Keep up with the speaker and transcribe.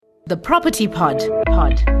The Property Pod.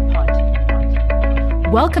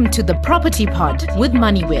 Welcome to The Property Pod with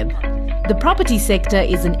MoneyWeb. The property sector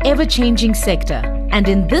is an ever-changing sector, and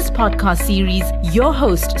in this podcast series, your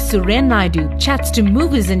host Suren Naidu chats to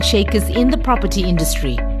movers and shakers in the property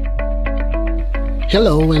industry.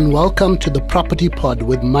 Hello and welcome to The Property Pod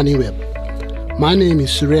with MoneyWeb. My name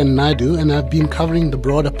is Suren Naidu and I've been covering the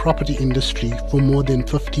broader property industry for more than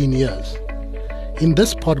 15 years. In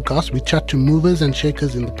this podcast, we chat to movers and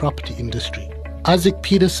shakers in the property industry. Isaac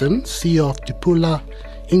Peterson, CEO of Dipula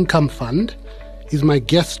Income Fund, is my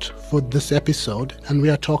guest for this episode, and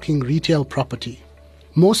we are talking retail property.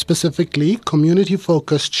 More specifically,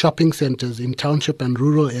 community-focused shopping centers in township and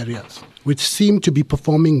rural areas, which seem to be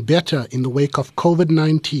performing better in the wake of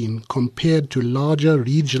COVID-19 compared to larger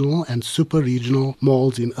regional and super-regional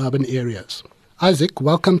malls in urban areas. Isaac,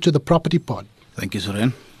 welcome to the Property Pod. Thank you,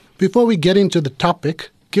 Suren. Before we get into the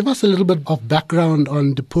topic, give us a little bit of background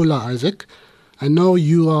on Dipula, Isaac. I know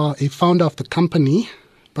you are a founder of the company,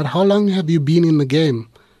 but how long have you been in the game?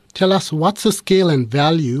 Tell us what's the scale and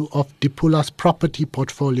value of Dipula's property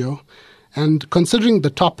portfolio, and considering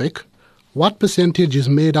the topic, what percentage is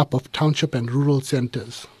made up of township and rural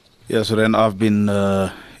centers? Yeah, Suren, I've been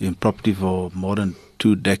in property for more than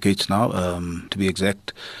 2 decades now, to be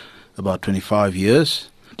exact, about 25 years.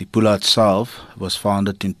 Dipula itself was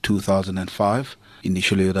founded in 2005,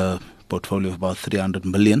 initially with a portfolio of about 300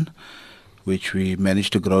 million, which we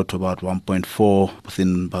managed to grow to about 1.4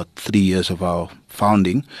 within about 3 years of our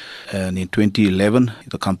founding. And in 2011,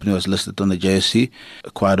 the company was listed on the JSE,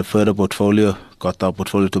 acquired a further portfolio, got our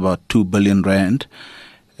portfolio to about 2 billion rand.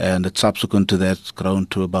 And it's subsequent to that, it's grown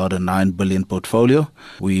to about a 9 billion portfolio.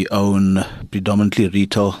 We own predominantly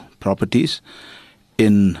retail properties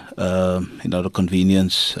in the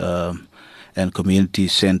convenience and community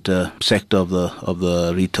sector of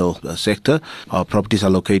the retail sector. Our properties are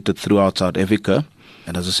located throughout South Africa,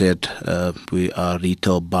 and as I said, we are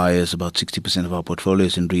retail buyers. About 60% of our portfolio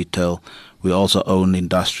is in retail. We also own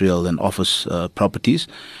industrial and office properties,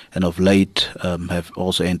 and of late have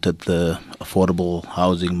also entered the affordable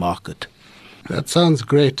housing market. That sounds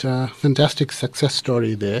great. Fantastic success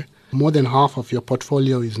story there. More than half of your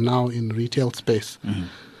portfolio is now in retail space. Mm-hmm.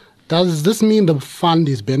 Does this mean the fund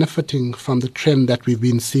is benefiting from the trend that we've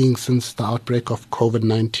been seeing since the outbreak of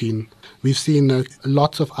COVID-19? We've seen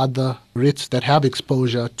lots of other REITs that have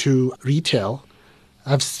exposure to retail.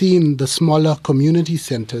 I've seen the smaller community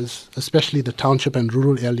centers, especially the township and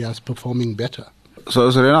rural areas, performing better. So,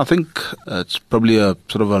 Serena, I think it's probably a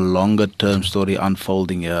sort of a longer-term story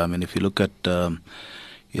unfolding here. I mean, if you look at the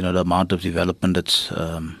amount of development that's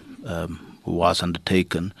was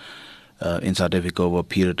undertaken in South Africa over a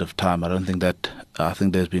period of time, I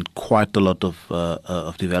think there's been quite a lot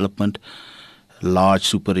of development, large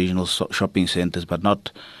super regional shopping centers, but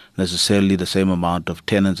not necessarily the same amount of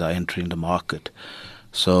tenants are entering the market.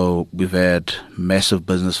 So we've had massive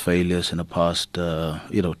business failures in the past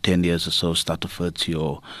 10 years or so, Stutterfords,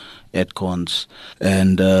 your Edcons,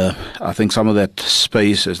 and I think some of that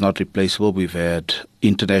space is not replaceable. We've had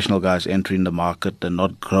international guys entering the market and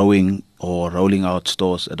not growing or rolling out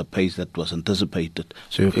stores at a pace that was anticipated.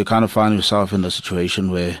 So you kind of find yourself in a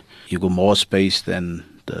situation where you've got more space than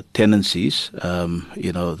the tenancies,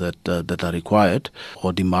 that are required,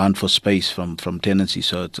 or demand for space from tenancies.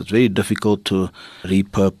 So it's very difficult to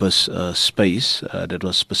repurpose space that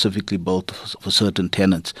was specifically built for certain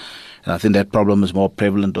tenants. And I think that problem is more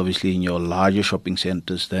prevalent, obviously, in your larger shopping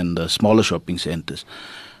centers than the smaller shopping centers.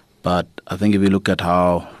 But I think if you look at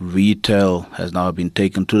how retail has now been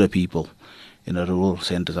taken to the people in the rural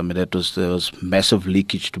centers, I mean, there was massive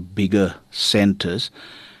leakage to bigger centers.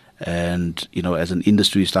 And, as an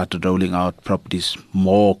industry, we started rolling out properties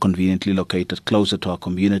more conveniently located, closer to our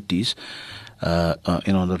communities,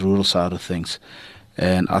 on the rural side of things.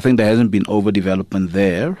 And I think there hasn't been overdevelopment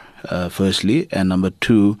there, firstly. And number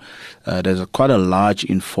two, there's quite a large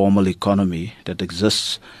informal economy that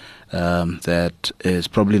exists that is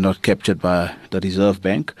probably not captured by the Reserve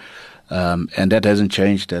Bank. And that hasn't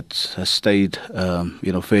changed. That has stayed,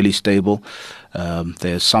 fairly stable.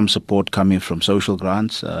 There's some support coming from social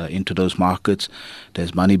grants into those markets.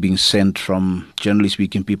 There's money being sent from, generally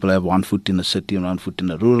speaking, people have 1 foot in the city and 1 foot in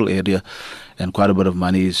the rural area, and quite a bit of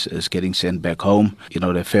money is getting sent back home.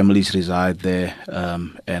 Their families reside there,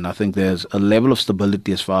 and I think there's a level of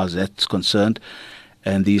stability as far as that's concerned.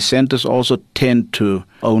 And these centers also tend to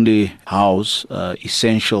only house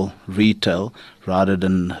essential retail rather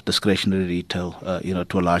than discretionary retail,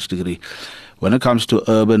 to a large degree. When it comes to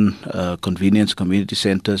urban convenience community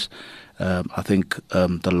centers, I think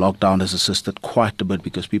the lockdown has assisted quite a bit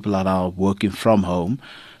because people are now working from home.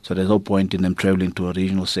 So there's no point in them traveling to a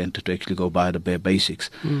regional center to actually go buy the bare basics.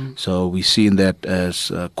 So we've seen that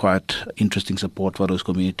as quite interesting support for those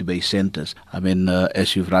community-based centers. I mean,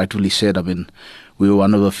 as you've rightfully said, I mean, we were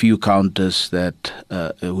one of a few counters that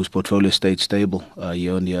whose portfolio stayed stable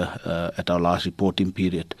year on year at our last reporting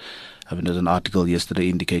period. I mean, there's an article yesterday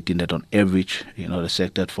indicating that on average, the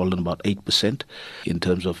sector had fallen about 8% in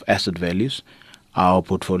terms of asset values. Our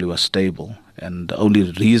portfolio was stable. And the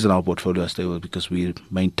only reason our portfolio was stable is because we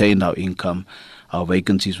maintained our income, our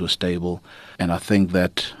vacancies were stable. And I think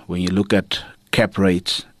that when you look at cap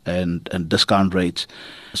rates and discount rates,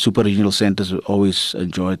 super regional centers have always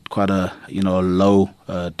enjoyed quite a low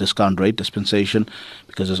discount rate dispensation,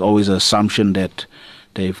 because there's always an assumption that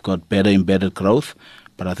they've got better embedded growth.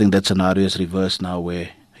 But I think that scenario is reversed now, where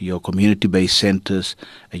your community-based centers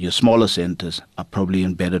and your smaller centers are probably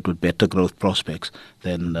embedded with better growth prospects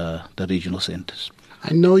than the regional centers.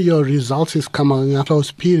 I know your results is coming up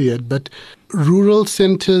close period, but rural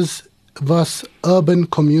centers versus urban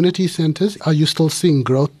community centers, are you still seeing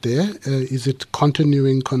growth there? Is it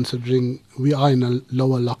continuing, considering we are in a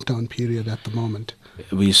lower lockdown period at the moment?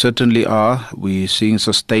 We certainly are. We're seeing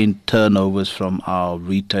sustained turnovers from our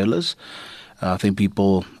retailers. I think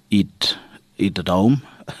people eat at home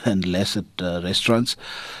and less at restaurants.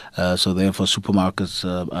 So therefore, supermarkets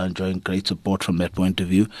are enjoying great support from that point of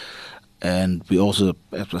view. And we also,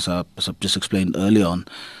 as I've just explained earlier on,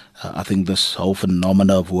 I think this whole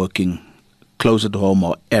phenomena of working closer to home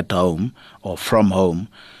or at home or from home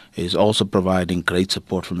is also providing great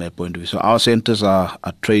support from that point of view. So our centers are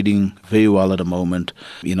trading very well at the moment.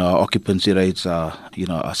 Our occupancy rates are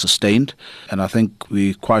sustained. And I think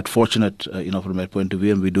we're quite fortunate, from that point of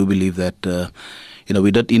view. And we do believe that,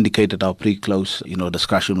 we did indicate at our pre-close,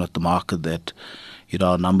 discussion with the market that,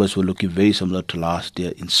 our numbers were looking very similar to last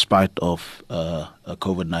year in spite of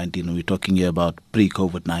COVID-19. And we're talking here about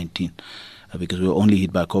pre-COVID-19 because we were only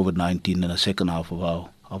hit by COVID-19 in the second half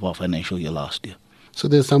of our financial year last year. So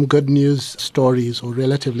there's some good news stories, or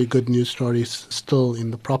relatively good news stories, still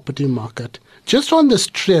in the property market. Just on this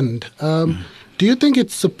trend, do you think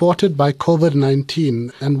it's supported by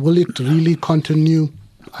COVID-19, and will it really continue?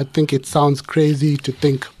 I think it sounds crazy to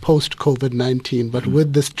think post-COVID-19, but will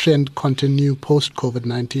this trend continue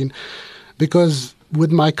post-COVID-19? Because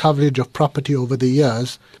with my coverage of property over the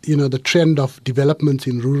years, the trend of developments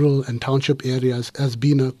in rural and township areas has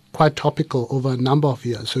been quite topical over a number of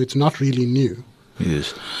years, so it's not really new.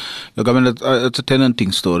 Yes. Look, I mean, it's a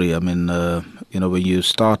tenanting story. I mean, when you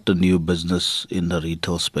start a new business in the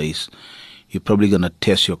retail space, you're probably going to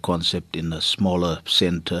test your concept in a smaller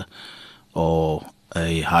center or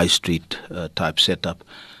a high street type setup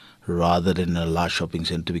rather than a large shopping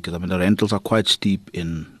center, because, I mean, the rentals are quite steep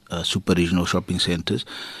in super regional shopping centers.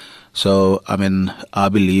 So, I mean, I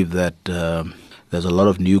believe that there's a lot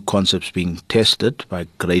of new concepts being tested by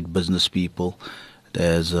great business people.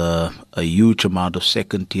 There's a huge amount of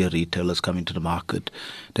second-tier retailers coming to the market.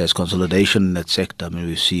 There's consolidation in that sector. I mean,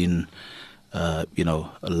 we've seen,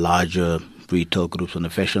 larger retail groups on the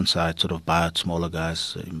fashion side sort of buy out smaller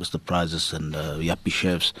guys, Mr. Prizes and Yappy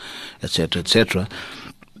Chefs, etc., etc.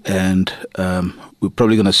 And we're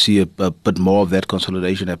probably going to see a bit more of that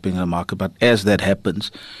consolidation happening in the market. But as that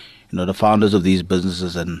happens, the founders of these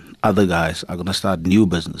businesses and other guys are going to start new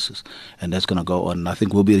businesses, and that's going to go on. And I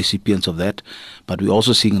think we'll be recipients of that. But we're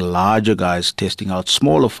also seeing larger guys testing out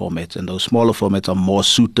smaller formats, and those smaller formats are more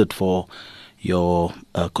suited for your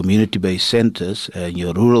community-based centers and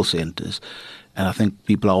your rural centers. And I think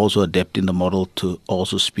people are also adapting the model to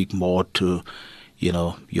also speak more to,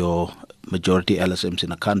 your majority LSMs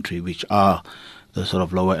in the country, which are the sort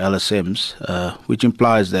of lower LSMs, which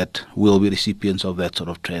implies that we'll be recipients of that sort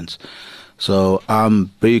of trends. So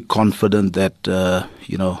I'm very confident that,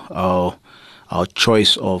 our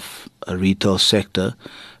choice of a retail sector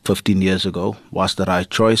 15 years ago was the right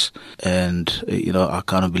choice. And, I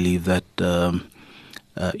kind of believe that,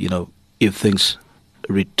 if things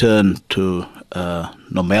return to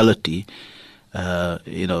normality,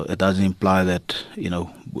 it doesn't imply that,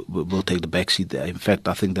 we'll take the backseat there. In fact,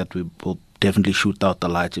 I think that we will definitely shoot out the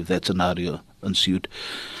lights if that scenario ensued.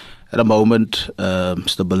 At the moment,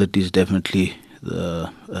 stability is definitely going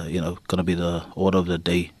to be the order of the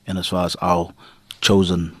day, and as far as our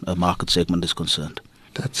chosen market segment is concerned.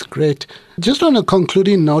 That's great. Just on a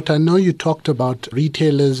concluding note, I know you talked about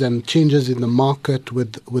retailers and changes in the market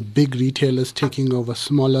with big retailers taking over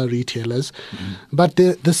smaller retailers. Mm-hmm. But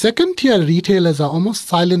the second-tier retailers are almost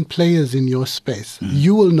silent players in your space. Mm-hmm.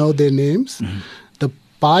 You will know their names. Mm-hmm. The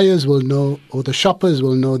buyers will know, or the shoppers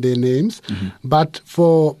will know their names. But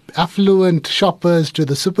for affluent shoppers to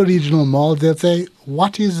the super regional malls, they'll say,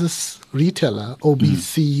 what is this retailer,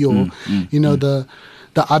 OBC, or,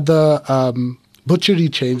 the other butchery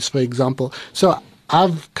chains, for example. So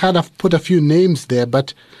I've kind of put a few names there,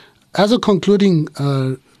 but as a concluding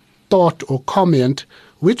thought or comment,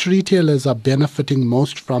 which retailers are benefiting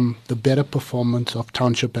most from the better performance of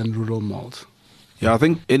township and rural malls? Yeah, I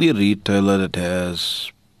think any retailer that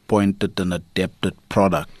has pointed and adapted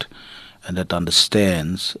product and that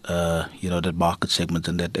understands, that market segments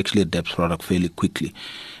and that actually adapts product fairly quickly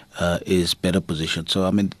is better positioned. So,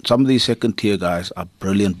 I mean, some of these second-tier guys are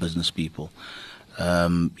brilliant business people.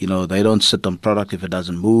 They don't sit on product if it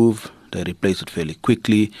doesn't move. They replace it fairly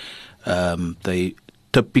quickly. They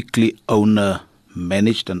typically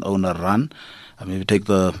owner-managed and owner-run. I mean, if you take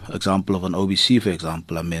the example of an OBC, for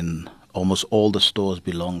example, I mean, almost all the stores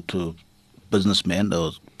belong to businessmen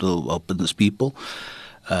or business people.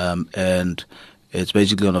 And it's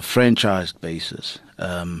basically on a franchised basis.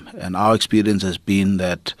 And our experience has been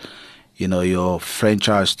that, your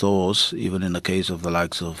franchise stores, even in the case of the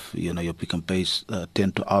likes of, your Pick and Pays,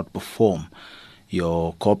 tend to outperform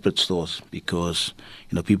your corporate stores because,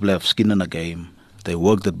 people have skin in the game. They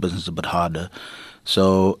work that business a bit harder.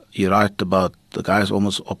 So you're right about the guys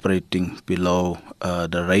almost operating below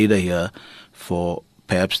the radar here for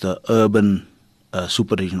perhaps the urban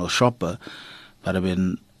super regional shopper. But I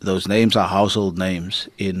mean, those names are household names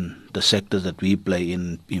in the sectors that we play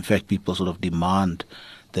in. In fact, people sort of demand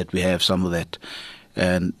that we have some of that.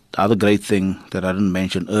 And the other great thing that I didn't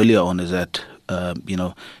mention earlier on is that,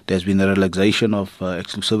 there's been a relaxation of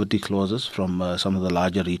exclusivity clauses from some of the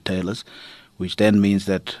larger retailers, which then means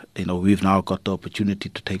that, we've now got the opportunity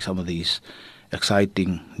to take some of these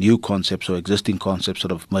exciting new concepts or existing concepts,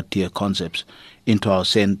 sort of mid-tier concepts, into our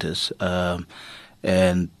centers.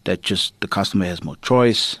 And that just the customer has more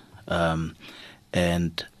choice, and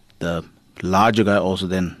the larger guy also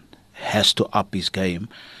then has to up his game.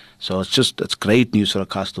 So it's great news for the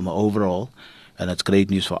customer overall, and it's great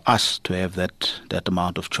news for us to have that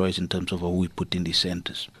amount of choice in terms of who we put in these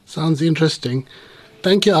centers. Sounds interesting.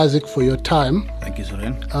 Thank you, Isaac, for your time. Thank you,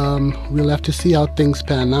 Suren. We'll have to see how things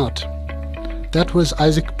pan out. That was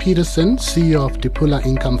Isaac Peterson, CEO of Dipula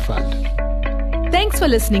Income Fund. Thanks for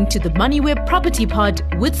listening to the MoneyWeb Property Pod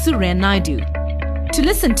with Suren Naidu. To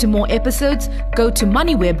listen to more episodes, go to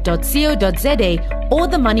moneyweb.co.za or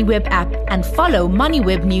the MoneyWeb app and follow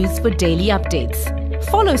MoneyWeb News for daily updates.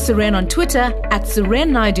 Follow Suren on Twitter @Suren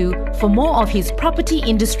Naidu for more of his property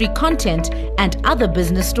industry content and other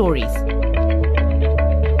business stories.